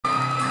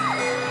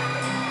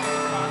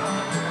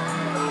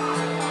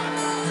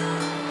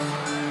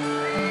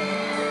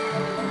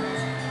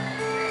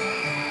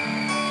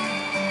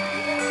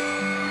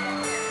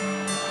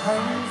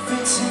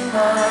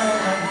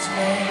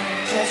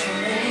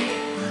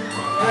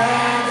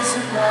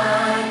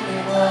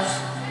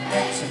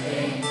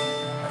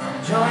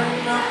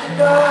Joining up the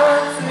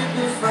dark with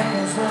the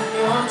freckles on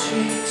your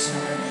cheeks,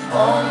 and it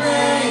all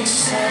makes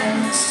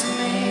sense to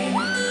me.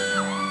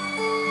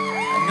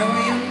 I know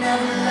you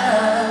never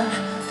loved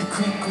the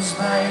crinkles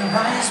by your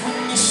eyes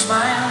when you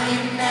smile.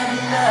 You never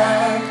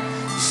loved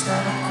your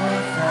stomach or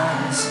your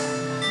thighs,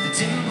 the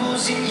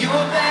dimples in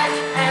your back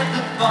at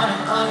the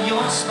bottom of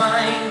your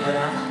spine. But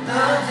I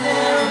love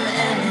them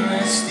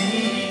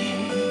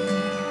endlessly.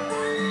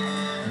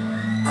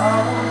 I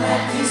won't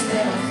let these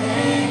little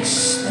things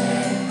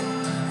stay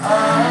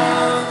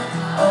out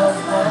of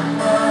my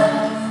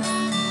mouth.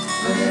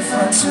 But if I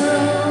do,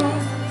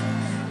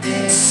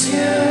 it's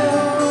you,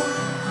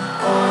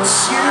 oh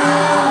it's you,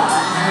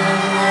 the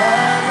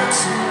other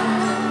two.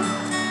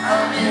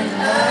 I'm in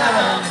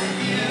love with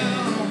you,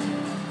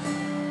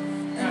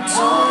 and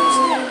all these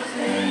little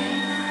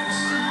things.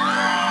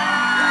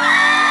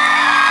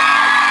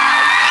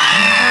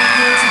 You can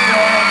get to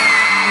bed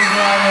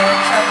without a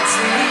cup of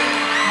tea,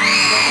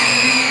 but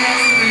maybe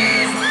that's the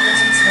reason that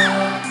you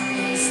told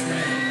these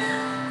things.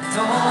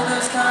 All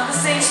those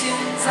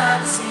conversations are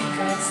the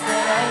secrets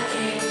that I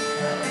keep.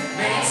 It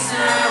makes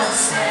no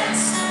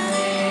sense to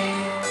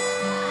me.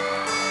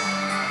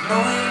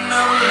 Knowing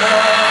no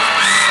love,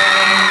 the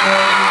same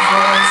golden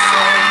voice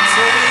and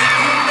take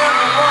you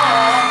never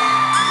walk.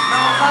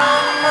 Know how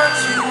much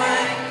you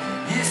wait.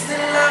 You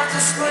still have to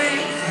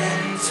squeeze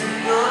into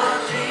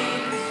your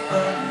dreams,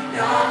 but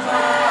you're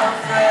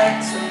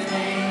perfect to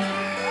me.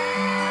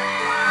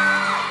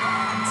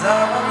 And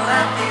I won't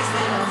let these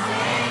little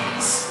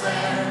things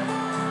slip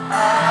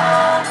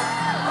out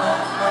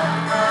of my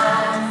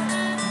mouth.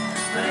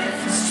 But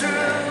if it's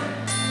true,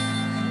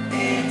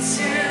 it's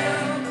you,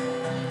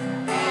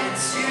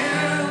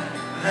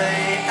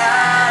 they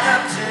add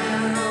up to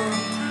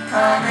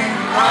I'm in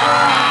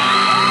love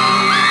with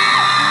you.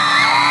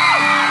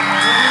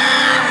 Do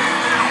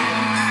anything,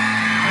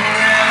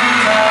 wherever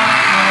love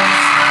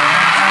goes,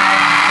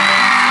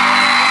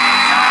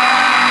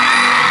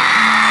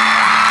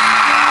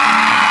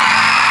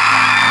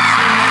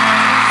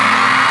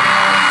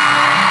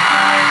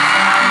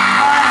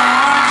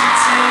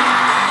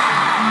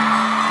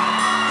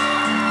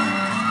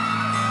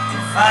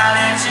 if I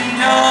let you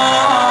know,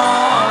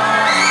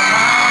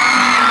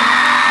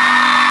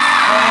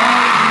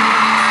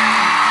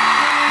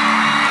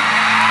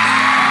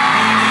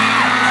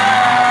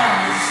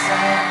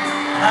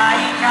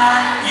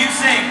 you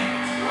sing.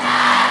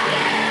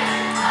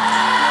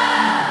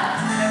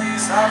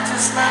 So I'll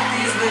just let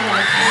these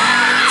little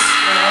things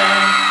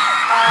fall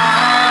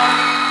out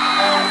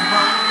of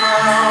my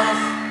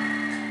mouth.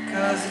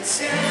 'Cause it's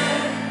you,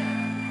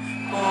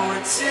 oh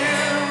it's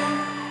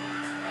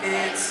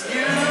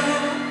you,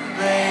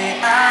 they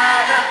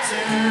add up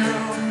to,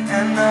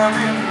 and I'm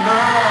in